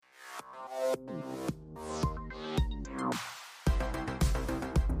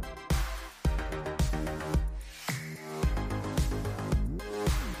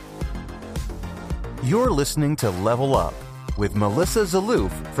You're listening to Level Up with Melissa Zaloof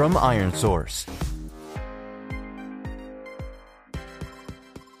from IronSource.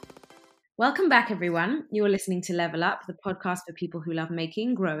 Welcome back, everyone. You are listening to Level Up, the podcast for people who love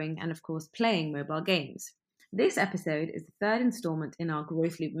making, growing, and of course, playing mobile games. This episode is the third installment in our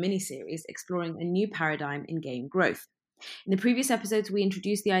Growth Loop mini-series exploring a new paradigm in game growth. In the previous episodes, we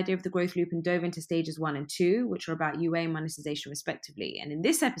introduced the idea of the growth loop and dove into stages 1 and 2, which are about UA and monetization respectively. And in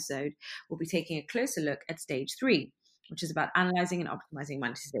this episode, we'll be taking a closer look at stage 3, which is about analyzing and optimizing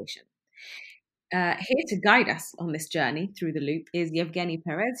monetization. Here to guide us on this journey through the loop is Yevgeny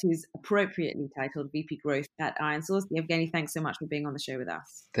Perez, who's appropriately titled VP Growth at IronSource. Yevgeny, thanks so much for being on the show with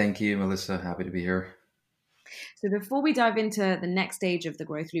us. Thank you, Melissa. Happy to be here. So before we dive into the next stage of the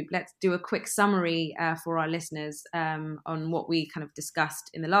growth loop, let's do a quick summary for our listeners on what we kind of discussed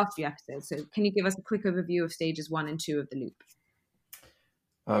in the last few episodes. So can you give us a quick overview of stages 1 and 2 of the loop?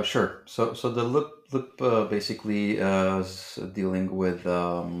 Sure. So the loop basically is dealing with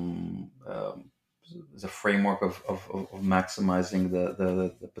the framework of maximizing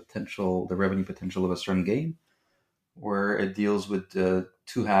the potential, the revenue potential of a certain game, where it deals with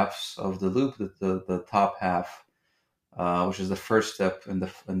two halves of the loop. The top half, which is the first step, and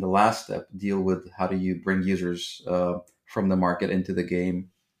the last step deal with how do you bring users from the market into the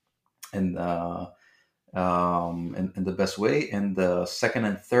game, and in the best way. And the second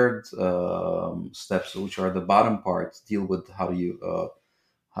and third steps, which are the bottom part, deal with how do you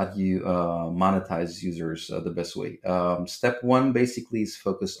monetize users the best way. Step 1 basically is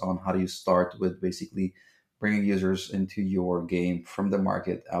focused on how do you start with basically bringing users into your game from the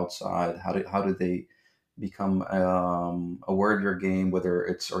market outside. How do they become aware of your game, whether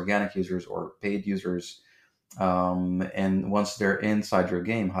it's organic users or paid users? And once they're inside your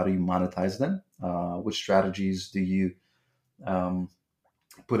game, how do you monetize them? Which strategies do you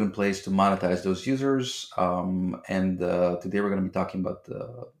put in place to monetize those users? And today we're going to be talking about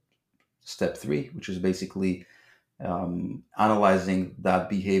step 3, which is basically analyzing that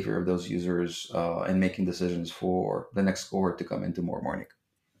behavior of those users and making decisions for the next cohort to come into more morning.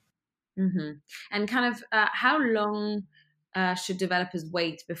 Mm-hmm. And kind of how long should developers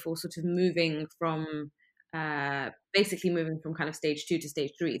wait before sort of moving from kind of stage 2 to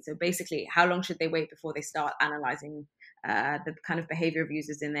stage 3? So basically, how long should they wait before they start analyzing the kind of behavior of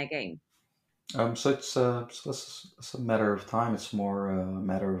users in their game? So it's a matter of time. It's more a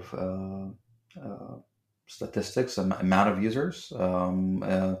matter of statistics, amount of users.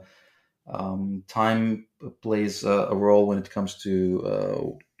 Time plays a role when it comes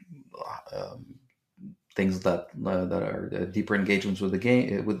to things that are deeper engagements with the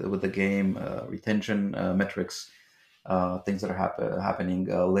game, with the game, retention metrics, things that are happening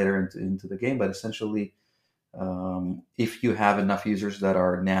later into the game. But essentially, if you have enough users that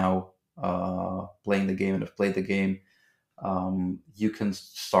are now playing the game and have played the game, you can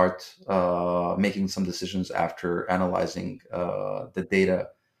start making some decisions after analyzing the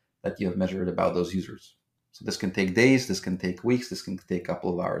data that you have measured about those users. So this can take days, this can take weeks, this can take a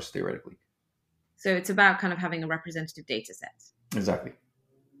couple of hours theoretically. So it's about kind of having a representative data set. Exactly.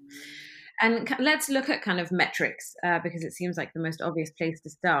 And let's look at kind of metrics because it seems like the most obvious place to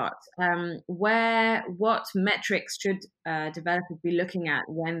start. What metrics should developers be looking at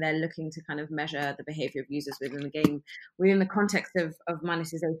when they're looking to kind of measure the behavior of users within the game, within the context of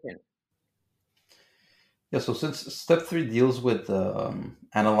monetization? Yeah, so since step 3 deals with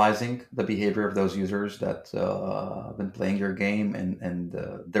analyzing the behavior of those users that have been playing your game and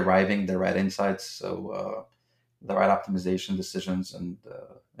deriving the right insights, so the right optimization decisions and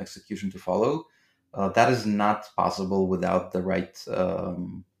execution to follow, that is not possible without the right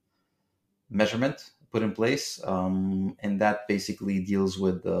measurement put in place. And that basically deals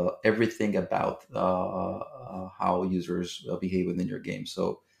with everything about how users behave within your game.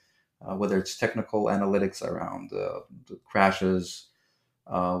 So whether it's technical analytics around the crashes,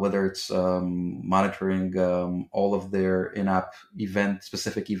 whether it's monitoring all of their in-app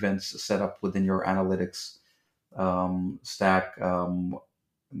specific events set up within your analytics stack,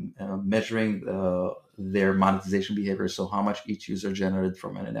 measuring their monetization behavior. So how much each user generated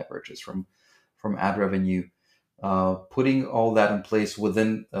from an in-app purchase, from ad revenue, putting all that in place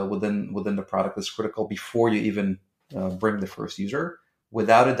within the product is critical before you even bring the first user.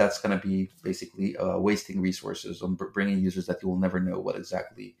 Without it, that's going to be basically wasting resources on bringing users that you will never know what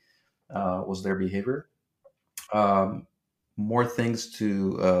exactly was their behavior. More things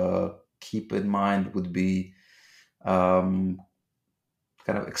to keep in mind would be kind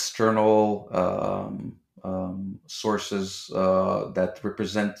of external sources that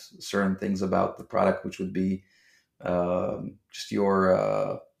represent certain things about the product, which would be just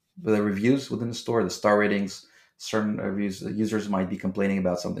your the reviews within the store, the star ratings, certain reviews, users might be complaining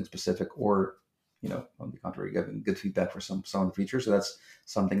about something specific, or on the contrary, giving good feedback for some of the features. So that's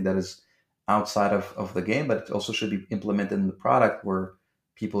something that is outside of the game, but it also should be implemented in the product, where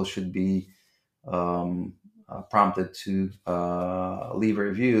people should be um, prompted to leave a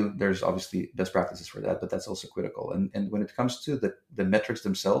review. There's obviously best practices for that, but that's also critical. And when it comes to the metrics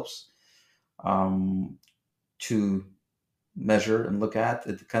themselves, um, to measure and look at,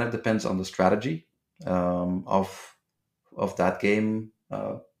 it kind of depends on the strategy of that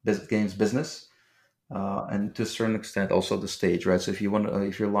game's business, and to a certain extent also the stage, right? So if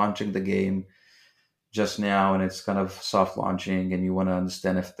you're launching the game just now and it's kind of soft launching, and you want to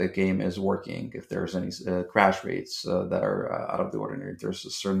understand if the game is working, if there's any crash rates that are out of the ordinary, if there's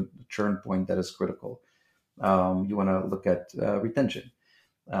a certain churn point that is critical, you want to look at retention.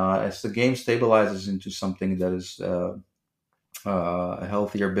 As the game stabilizes into something that is a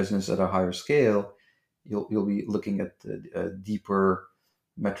healthier business at a higher scale, you'll be looking at deeper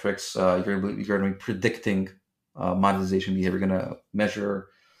metrics. You're going to be predicting monetization behavior. You're going to measure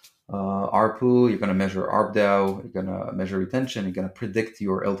ARPU. You're going to measure ARPDAU. You're going to measure retention. You're going to predict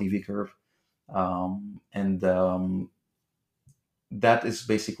your LTV curve, and that is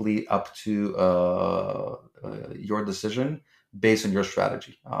basically up to your decision based on your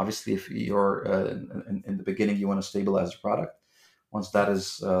strategy. Obviously, if you're in the beginning, you want to stabilize the product. Once that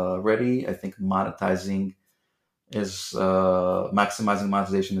is ready, I think maximizing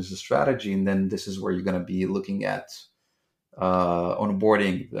monetization is the strategy, and then this is where you're going to be looking at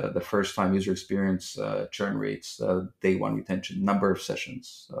onboarding, the first time user experience, churn rates, day one retention, number of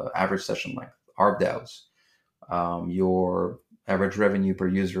sessions, average session length, ARPDAUs, your average revenue per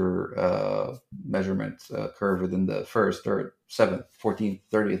user measurement curve within the first, third, 7th, 14th,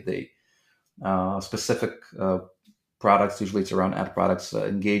 30th day. Specific products, usually it's around ad products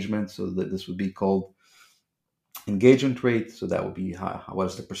engagement, so that this would be called engagement rate. So that would be what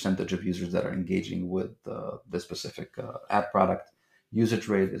is the percentage of users that are engaging with the specific ad product. Usage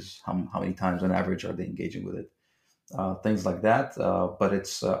rate is how many times on average are they engaging with it. Things like that. But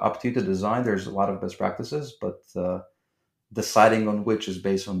it's up to you to design. There's a lot of best practices, but deciding on which is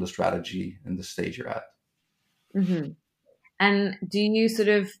based on the strategy and the stage you're at. Mm-hmm. And do you sort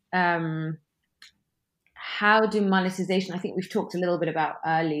of, how do monetization, I think we've talked a little bit about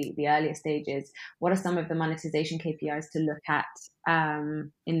the earlier stages. What are some of the monetization KPIs to look at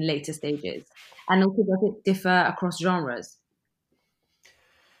in later stages? And also, does it differ across genres?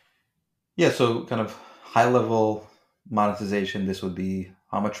 Yeah, so kind of high level monetization, this would be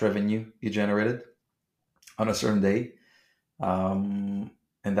how much revenue you generated on a certain day. And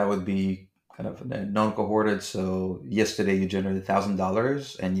that would be kind of non-cohorted. So yesterday you generated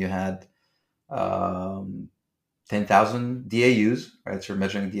 $1,000 and you had 10,000 DAUs, right? So you're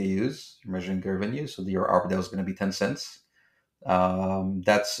measuring DAUs, you're measuring revenue. So your ARPDAU is going to be 10 cents.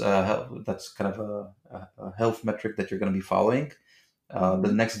 That's kind of a health metric that you're going to be following.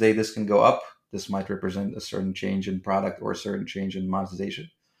 The next day this can go up. This might represent a certain change in product or a certain change in monetization.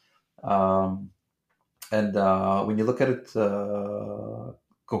 And when you look at it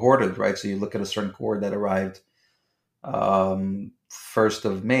cohorted, right? So you look at a certain cohort that arrived 1st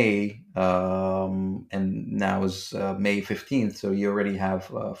of May, and now is May 15th. So you already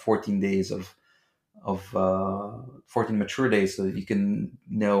have 14 days of 14 mature days, so that you can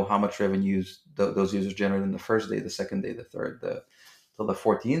know how much revenues those users generate in the first day, the second day, the third, till the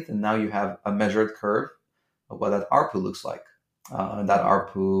 14th. And now you have a measured curve of what that ARPU looks like. And that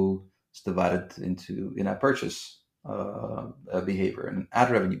ARPU is divided into in-app purchase behavior and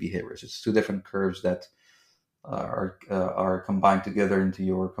ad revenue behaviors. It's two different curves that are combined together into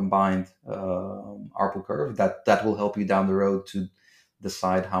your combined ARPU curve. That will help you down the road to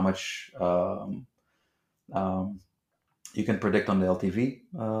decide how much you can predict on the LTV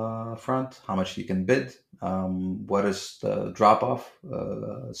front, how much you can bid, what is the drop off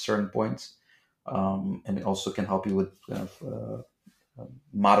certain points, and it also can help you with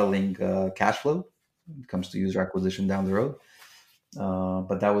modeling cash flow when it comes to user acquisition down the road.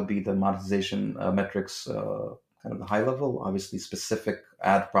 But that would be the monetization metrics, kind of the high level. Obviously, specific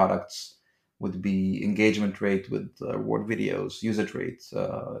ad products would be engagement rate with reward videos, usage rates.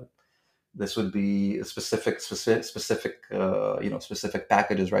 This would be specific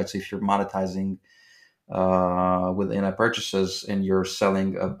packages, right? So if you're monetizing with in-app purchases and you're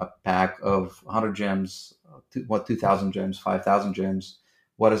selling a pack of 100 gems, 2,000 gems, 5,000 gems,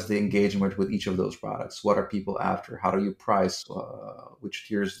 what is the engagement with each of those products? What are people after? How do you price? Which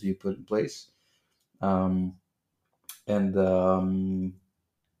tiers do you put in place? And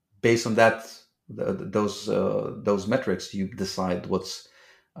based on that, those metrics, you decide what's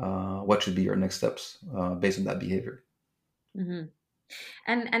what should be your next steps based on that behavior. Mm-hmm.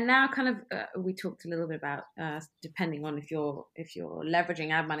 And now, kind of, we talked a little bit about depending on if you're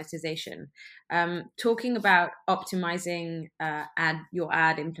leveraging ad monetization, talking about optimizing your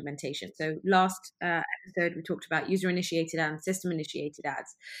ad implementation. So last episode we talked about user initiated and system initiated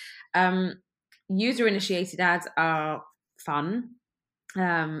ads. User initiated ads are fun /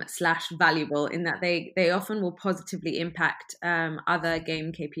 valuable in that they often will positively impact other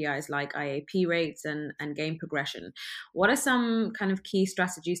game KPIs like IAP rates and game progression. What are some kind of key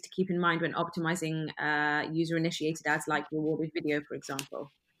strategies to keep in mind when optimizing user initiated ads like rewarded video, for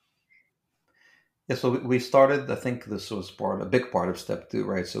example? Yeah, so we started. I think this was a big part of step two,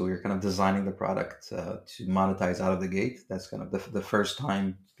 right? So we were kind of designing the product to monetize out of the gate. That's kind of the first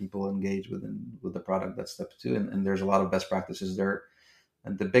time people engage with the product. That's step two, and there's a lot of best practices there.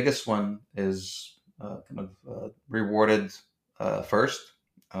 And the biggest one is rewarded first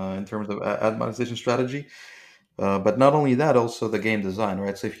in terms of ad monetization strategy. But not only that, also the game design,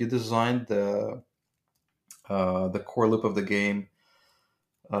 right? So if you design the core loop of the game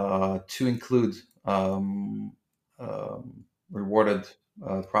to include rewarded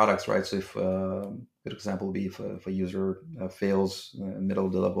products, right? So if good example would be if a user fails middle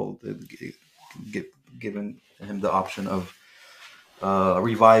of the level, giving him the option of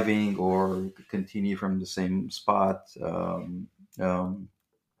reviving or continue from the same spot. Um,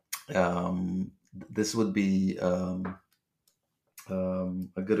 this would be a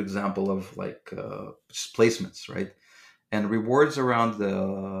good example of like just placements, right? And rewards around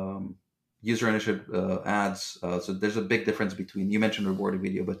the user initiative ads. So there's a big difference between, you mentioned rewarded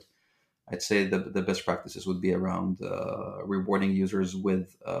video, but I'd say the best practices would be around rewarding users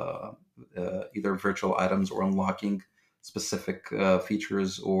with either virtual items or unlocking specific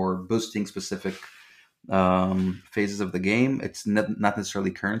features or boosting specific phases of the game. It's not necessarily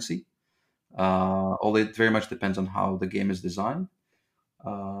currency, although it very much depends on how the game is designed.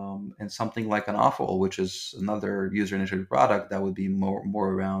 And something like an Awful, which is another user initiative product, that would be more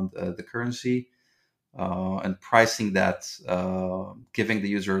around the currency and pricing that, giving the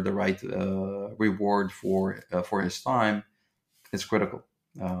user the right reward for his time is critical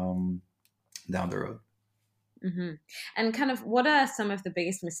down the road. Mm-hmm. And kind of, what are some of the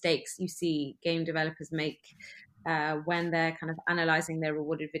biggest mistakes you see game developers make when they're kind of analyzing their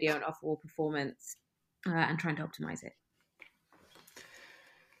rewarded video and offer performance and trying to optimize it?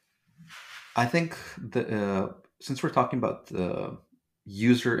 I think since we're talking about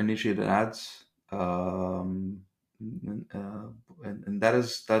user initiated ads, and that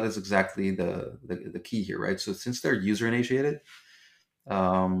is exactly the key here, right? So since they're user initiated,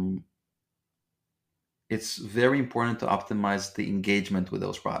 um, it's very important to optimize the engagement with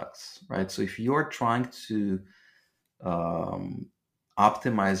those products, right? So if you're trying to um,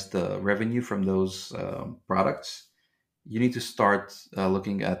 optimize the revenue from those products, you need to start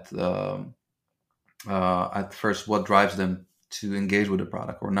looking at first what drives them to engage with the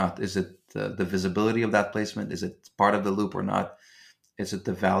product or not. Is it the visibility of that placement? Is it part of the loop or not? Is it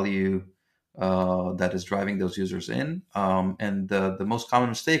the value that is driving those users in? And the most common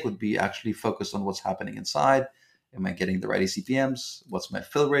mistake would be actually focused on what's happening inside. Am I getting the right ECPMs? What's my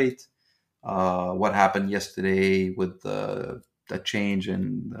fill rate? What happened yesterday with the change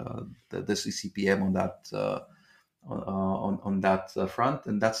in this ECPM on that front?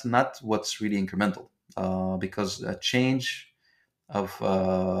 And that's not what's really incremental, because a change of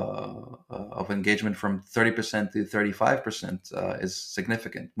engagement from 30% to 35% is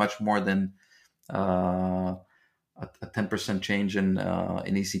significant, much more than a 10% change in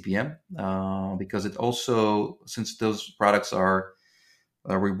ECPM, because it also, since those products are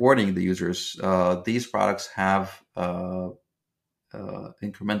rewarding the users, these products have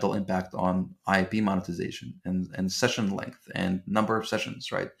incremental impact on IAP monetization and session length and number of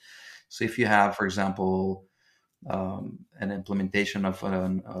sessions, right? So if you have, for example, an implementation of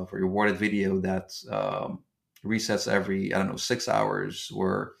a rewarded video that resets every, I don't know, 6 hours,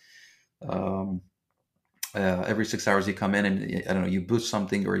 or um, every 6 hours you come in and, I don't know, you boost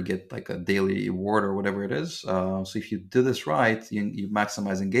something or you get like a daily reward or whatever it is. So if you do this right, you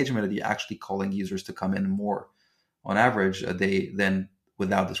maximize engagement, and you're actually calling users to come in more on average a day than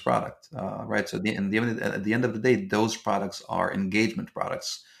without this product, right? So at the end of the day, those products are engagement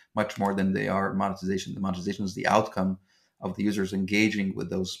products much more than they are monetization. The monetization is the outcome of the users engaging with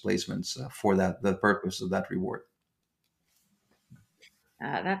those placements for the purpose of that reward.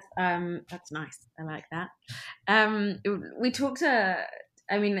 That's nice. I like that. We talked.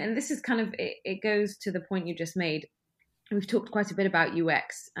 I mean, and this is kind of it goes to the point you just made. we've talked quite a bit about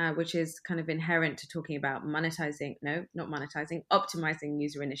UX, which is kind of inherent to talking about optimizing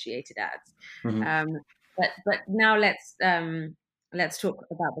user-initiated ads. Mm-hmm. But now let's talk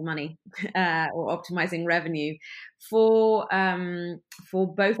about the money or optimizing revenue for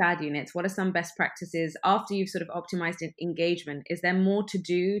both ad units. What are some best practices after you've sort of optimized engagement? Is there more to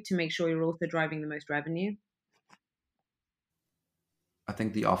do to make sure you're also driving the most revenue? I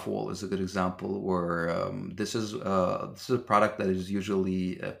think the off wall is a good example where this is a product that is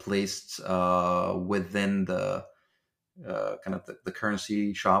usually placed within the kind of the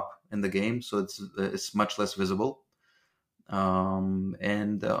currency shop in the game, so it's much less visible,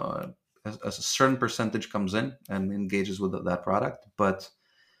 and a certain percentage comes in and engages with that product. But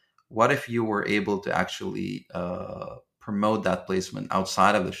what if you were able to actually promote that placement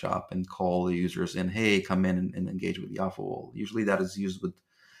outside of the shop and call the users in, hey, come in and engage with the offer wall? Usually that is used with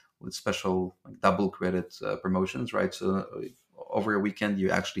special like double credit promotions, right? So over a weekend,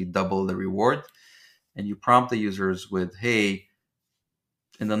 you actually double the reward, and you prompt the users with, hey,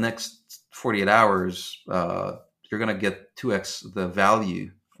 in the next 48 hours, you're going to get 2x the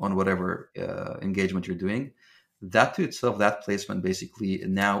value on whatever engagement you're doing. That to itself, that placement basically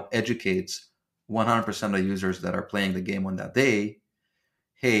now educates 100% of users that are playing the game on that day.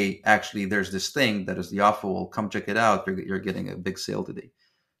 Hey, actually, there's this thing that is the offer wall. Come check it out. You're getting a big sale today.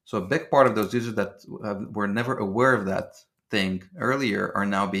 So a big part of those users that were never aware of that thing earlier are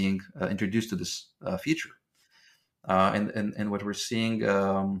now being introduced to this feature. And what we're seeing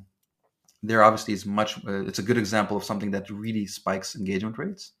there obviously is it's a good example of something that really spikes engagement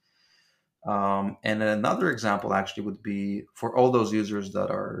rates. And another example actually would be for all those users that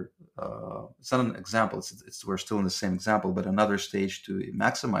are, it's not an example, we're still in the same example, but another stage to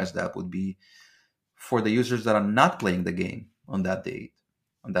maximize that would be for the users that are not playing the game on that day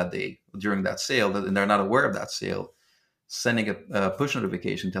during that sale, and they're not aware of that sale, sending a push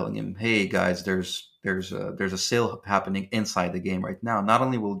notification telling him, hey guys, there's a sale happening inside the game right now. Not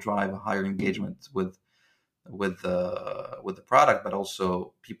only will drive a higher engagement with the product, but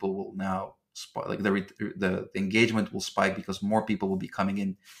also people will now like the engagement will spike because more people will be coming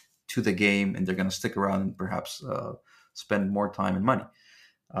in to the game, and they're going to stick around and perhaps spend more time and money.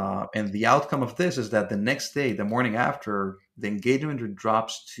 And the outcome of this is that the next day, the morning after, the engagement it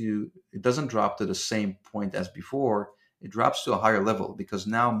doesn't drop to the same point as before. It drops to a higher level because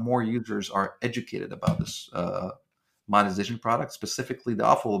now more users are educated about this monetization product, specifically the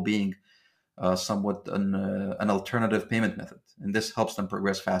offer being somewhat an alternative payment method. And this helps them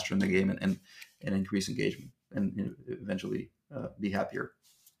progress faster in the game and increase engagement and eventually be happier.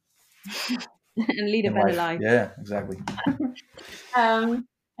 And lead a better life. Yeah, exactly. And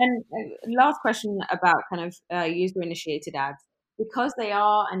last question about kind of user-initiated ads, because they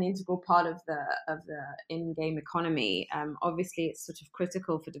are an integral part of the in-game economy. Obviously, it's sort of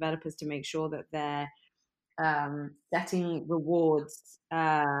critical for developers to make sure that they're setting rewards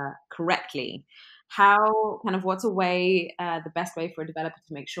correctly. What's the best way for a developer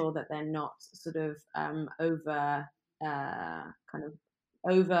to make sure that they're not sort of over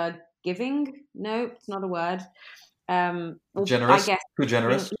giving? No, it's not a word. Generous, I guess too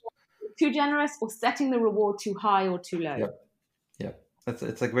generous, or setting the reward too high or too low. Yeah.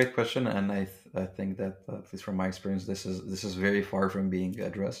 It's a great question, and I think that at least from my experience, this is very far from being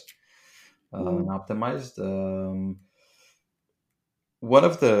addressed and optimized. One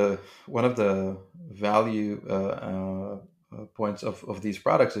of the value points of these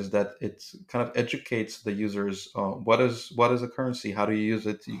products is that it kind of educates the users what is a currency, how do you use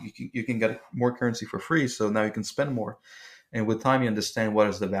it. You can get more currency for free, so now you can spend more, and with time you understand what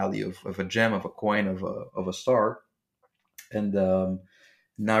is the value of a gem, of a coin, of a star, and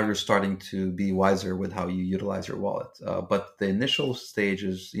now you're starting to be wiser with how you utilize your wallet. But the initial stage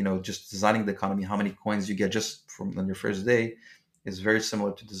is just designing the economy. How many coins you get just from on your first day is very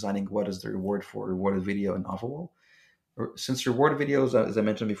similar to designing what is the reward for rewarded video and offer wall. Since reward videos, as I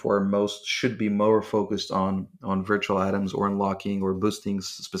mentioned before, most should be more focused on virtual items or unlocking or boosting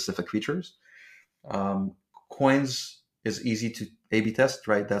specific features. Coins is easy to A/B test,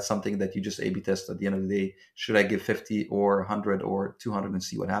 right? That's something that you just A/B test at the end of the day. Should I give 50 or 100 or 200 and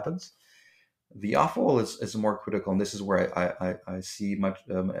see what happens? The offer wall is more critical, and this is where I see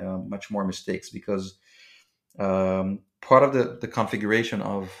much more mistakes because part of the configuration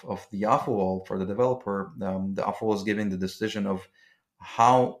of the offer wall for the developer, the offer wall is giving the decision of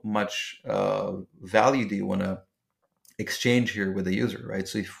how much value do you want to exchange here with the user, right?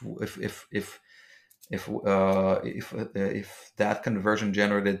 So if that conversion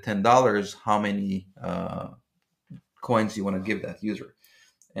generated $10, how many coins do you want to give that user?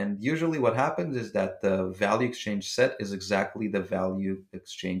 And usually what happens is that the value exchange set is exactly the value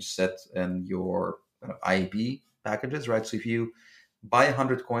exchange set in your IAP packages, right? So if you buy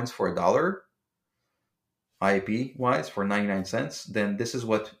 100 coins for $1, IAP wise for 99 cents, then this is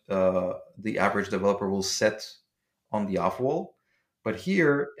what the average developer will set on the off wall. But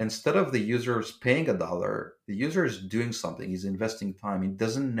here, instead of the users paying $1, the user is doing something. He's investing time. He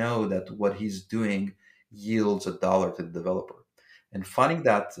doesn't know that what he's doing yields $1 to the developer. And finding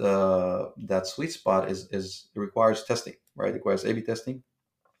that sweet spot is it requires testing, right? It requires A/B testing.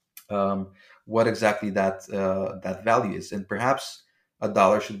 What exactly that value is, and perhaps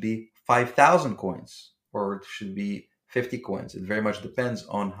 $1 should be 5,000 coins, or it should be 50 coins. It very much depends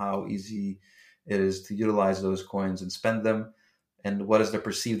on how easy it is to utilize those coins and spend them, and what is the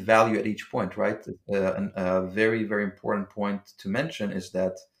perceived value at each point, right? A very, very important point to mention is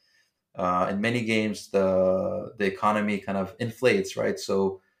that in many games, the economy kind of inflates, right?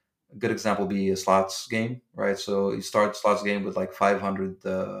 So a good example would be a slots game, right? So you start slots game with like 500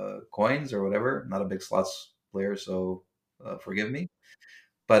 coins or whatever. Not a big slots player, so forgive me.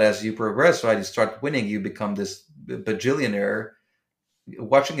 But as you progress, right, you start winning, you become this bajillionaire.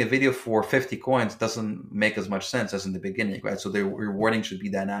 Watching a video for 50 coins doesn't make as much sense as in the beginning, right? So the rewarding should be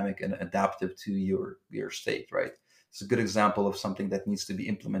dynamic and adaptive to your state, right? It's a good example of something that needs to be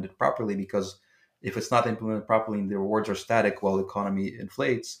implemented properly, because if it's not implemented properly and the rewards are static while the economy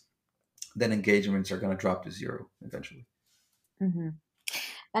inflates, then engagements are going to drop to zero eventually. Mm-hmm.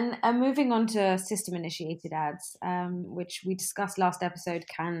 And moving on to system-initiated ads, which we discussed last episode,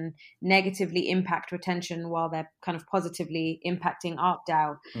 can negatively impact retention while they're kind of positively impacting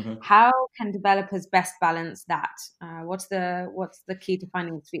ARPDAU. Mm-hmm. How can developers best balance that? What's the key to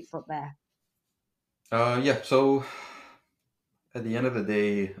finding the sweet spot there? Yeah. So at the end of the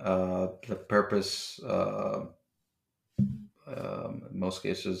day, the purpose, in most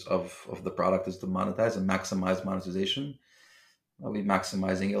cases, of the product is to monetize and maximize monetization. We're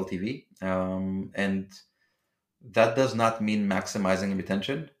maximizing LTV, and that does not mean maximizing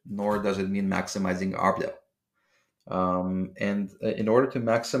retention, nor does it mean maximizing ARPDAU. And in order to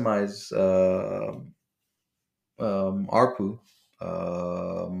maximize ARPU,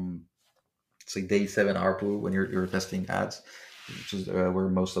 it's like day 7 ARPU when you're testing ads, which is where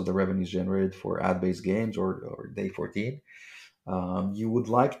most of the revenue is generated for ad-based games, or day 14. You would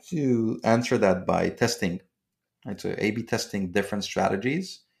like to answer that by testing, right? So A/B testing different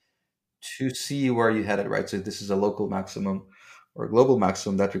strategies to see where you headed, right? So this is a local maximum or a global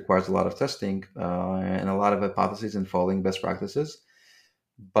maximum that requires a lot of testing and a lot of hypotheses and following best practices.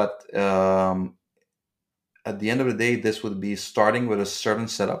 But at the end of the day, this would be starting with a certain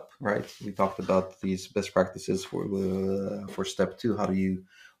setup, right? We talked about these best practices for step 2. How do you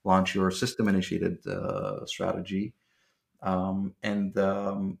launch your system-initiated strategy? And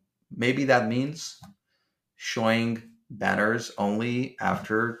maybe that means showing banners only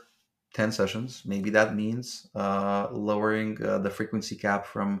after 10 sessions. Maybe that means lowering the frequency cap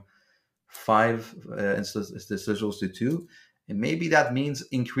from 5 individuals to 2. And maybe that means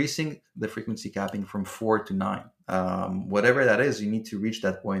increasing the frequency capping from 4 to 9. Whatever that is, you need to reach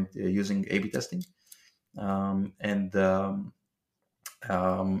that point using A/B testing, and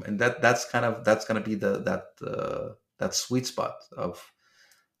that's going to be that sweet spot of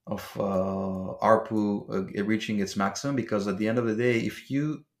ARPU reaching its maximum. Because at the end of the day, if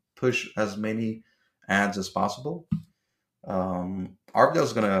you push as many ads as possible, ARPDAU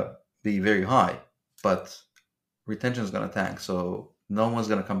is going to be very high, but retention is going to tank. So no one's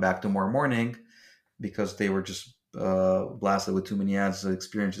going to come back tomorrow morning because they were just blasted with too many ads. The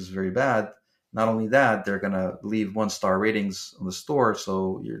experience is very bad. Not only that, they're going to leave 1-star ratings on the store.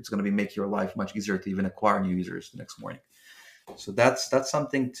 So it's going to make your life much easier to even acquire new users the next morning. So that's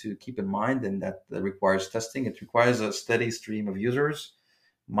something to keep in mind, and that requires testing. It requires a steady stream of users,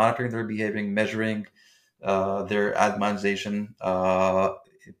 monitoring their behavior, measuring their ad monetization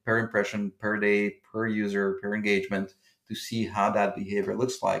per impression, per day, per user, per engagement, to see how that behavior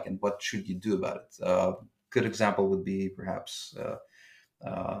looks like and what should you do about it. Good example would be perhaps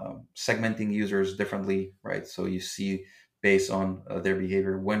segmenting users differently, right? So you see based on their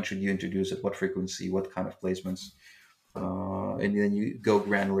behavior, when should you introduce it, what frequency, what kind of placements, and then you go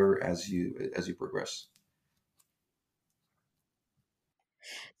granular as you progress.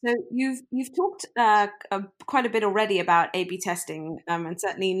 So you've talked quite a bit already about A/B testing, and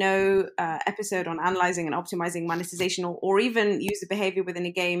certainly no episode on analyzing and optimizing monetization or even user behavior within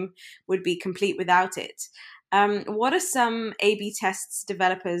a game would be complete without it. What are some A/B tests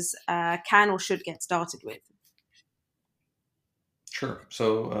developers can or should get started with? Sure.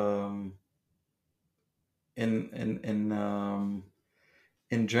 So in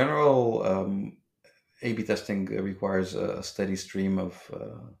in general, A/B testing requires a steady stream of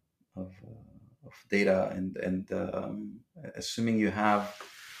data, and assuming you have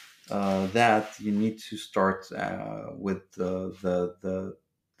that, you need to start with the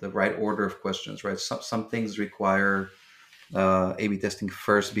right order of questions, right? Some things require A/B testing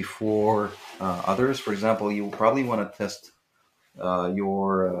first before others. For example, you probably want to test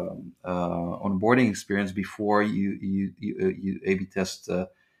your onboarding experience before you A/B test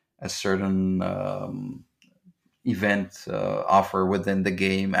a certain event offer within the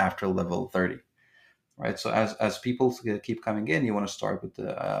game after level 30, right? So as people keep coming in, you want to start with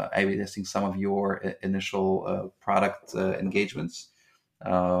A/B testing some of your initial product engagements,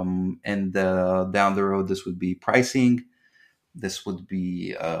 and down the road, this would be pricing. This would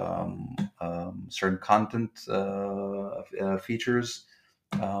be certain content features,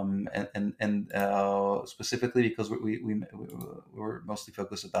 and specifically because we're mostly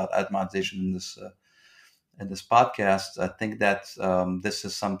focused about ad monetization in this podcast. I think that this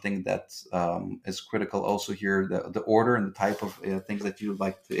is something that is critical also here, the order and the type of things that you would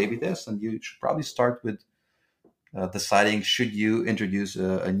like to A/B test, and you should probably start with deciding should you introduce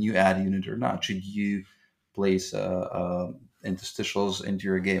a new ad unit or not, should you place interstitials into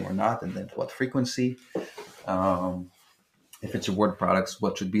your game or not, and then what frequency. If it's reward products,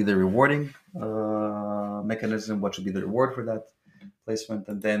 what should be the rewarding mechanism, what should be the reward for that placement,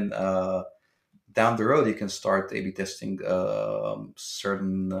 and then down the road you can start A/B testing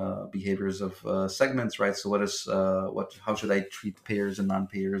certain behaviors of segments, right? So how should I treat payers and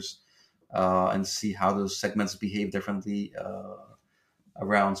non-payers, and see how those segments behave differently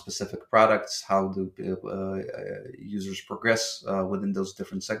around specific products. How do users progress within those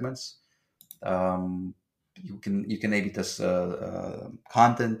different segments? You can A/B test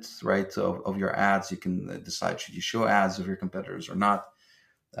content, right, of your ads. You can decide, should you show ads of your competitors or not?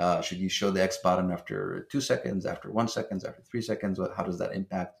 Should you show the X button after 2 seconds, after 1 second, after 3 seconds? How does that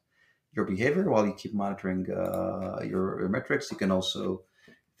impact your behavior while you keep monitoring your metrics? You can also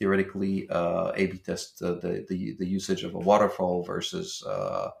theoretically A/B test the usage of a waterfall versus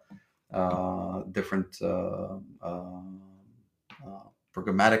different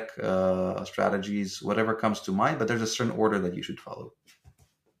programmatic strategies, whatever comes to mind. But there's a certain order that you should follow.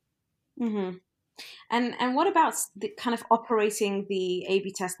 Mm-hmm. And what about the kind of operating the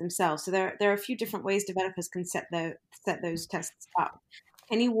A/B test themselves? So there are a few different ways developers can set those tests up.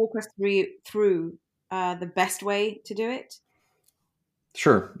 Can you walk us through the best way to do it?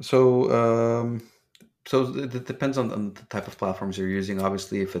 Sure. So it depends on the type of platforms you're using.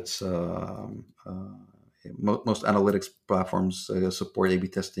 Obviously, if it's most analytics platforms support A/B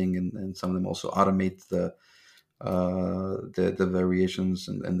testing, and some of them also automate the variations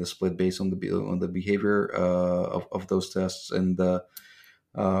and the split based on the behavior of those tests. And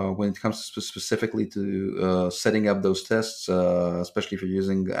when it comes specifically to setting up those tests, especially if you're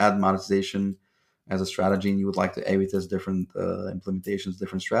using ad monetization as a strategy and you would like to A/B test different implementations,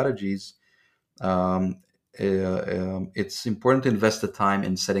 different strategies, it's important to invest the time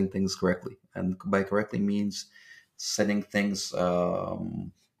in setting things correctly. And by correctly means setting things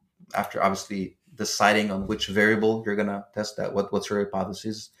after obviously deciding on which variable you're going to test that. What's your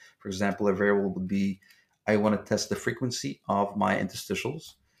hypothesis? For example, a variable would be, I want to test the frequency of my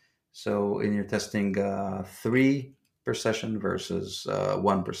interstitials. So in your testing 3 per session versus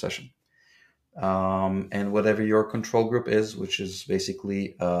 1 per session. And whatever your control group is, which is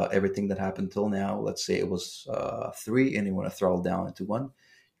basically everything that happened till now. Let's say it was 3 and you want to throttle down into 1.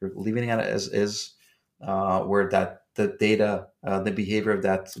 You're leaving it as is, where that the data, the behavior of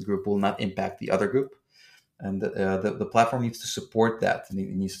that group will not impact the other group. And the platform needs to support that. And it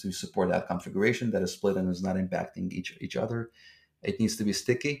needs to support that configuration that is split and is not impacting each other. It needs to be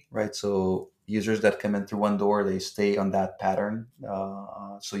sticky, right? So users that come in through one door, they stay on that pattern.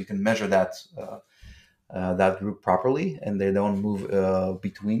 So you can measure that group properly, and they don't move in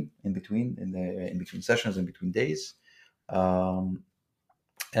between sessions, in between days.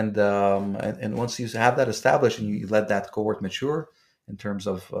 And once you have that established and you let that cohort mature in terms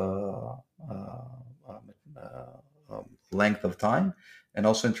of length of time, and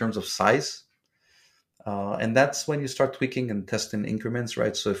also in terms of size, and that's when you start tweaking and testing increments,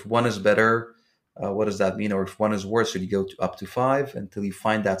 right? So if 1 is better, what does that mean? Or if 1 is worse, should you go up to 5 until you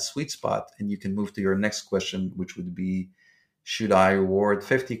find that sweet spot, and you can move to your next question, which would be, should I reward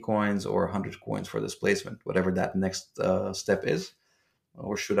 50 coins or 100 coins for this placement, whatever that next step is?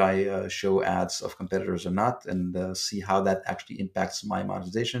 Or should I show ads of competitors or not, and see how that actually impacts my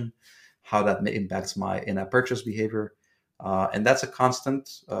monetization, how that impacts my in-app purchase behavior. And that's a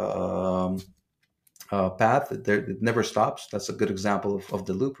constant path. It never stops. That's a good example of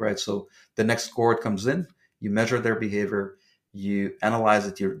the loop, right? So the next cohort comes in, you measure their behavior, you analyze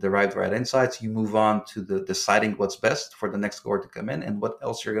it, you derive the right insights, you move on to the deciding what's best for the next cohort to come in and what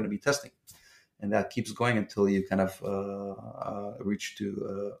else you're going to be testing. And that keeps going until you kind of reach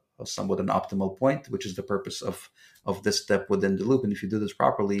to somewhat an optimal point, which is the purpose of this step within the loop. And if you do this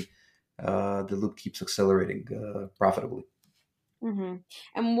properly, the loop keeps accelerating profitably. Mm-hmm.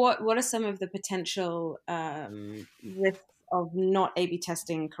 And what are some of the potential risks of not A/B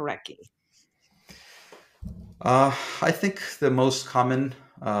testing correctly? I think the most common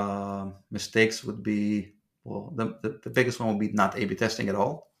mistakes would be, well, the biggest one would be not A/B testing at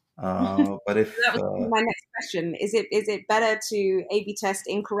all. But if that was my next question, is it better to A/B test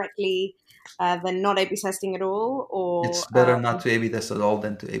incorrectly than not A/B testing at all, or it's better not to A/B test at all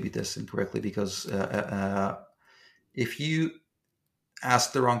than to A/B test incorrectly, because if you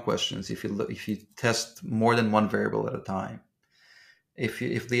ask the wrong questions, if you test more than one variable at a time, if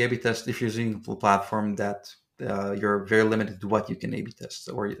the A/B test, if you're using a platform that you're very limited to what you can A/B test,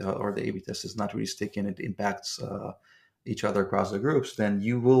 or the A/B test is not really sticky and it impacts each other across the groups, then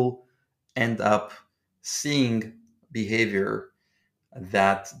you will end up seeing behavior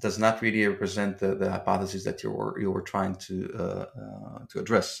that does not really represent the hypothesis that you were trying to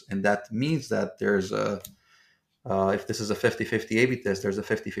address. And that means that there's a if this is a 50-50 A/B test, there's a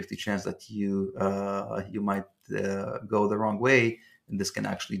 50-50 chance that you might go the wrong way, and this can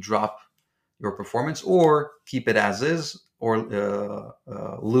actually drop your performance or keep it as is, or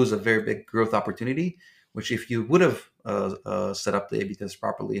lose a very big growth opportunity, which if you would have set up the A/B test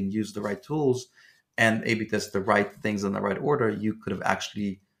properly and used the right tools and A/B test the right things in the right order, you could have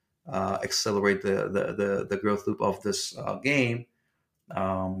actually accelerate the growth loop of this game,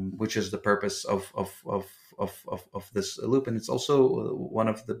 which is the purpose of this loop. And it's also one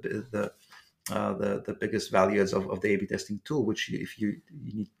of the biggest values of the A/B testing tool, which if you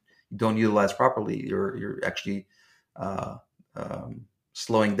don't utilize properly, you're actually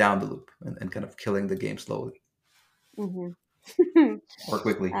slowing down the loop and kind of killing the game slowly. Mm-hmm. Or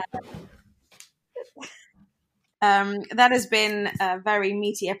quickly. That has been a very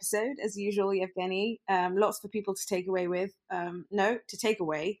meaty episode, as usual, Yevgeny. Lots for people to take away with. To take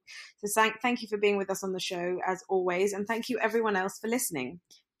away. So thank you for being with us on the show, as always, and thank you everyone else for listening.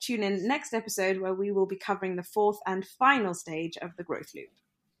 Tune in next episode where we will be covering the fourth and final stage of the growth loop.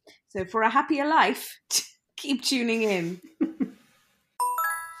 So for a happier life, keep tuning in.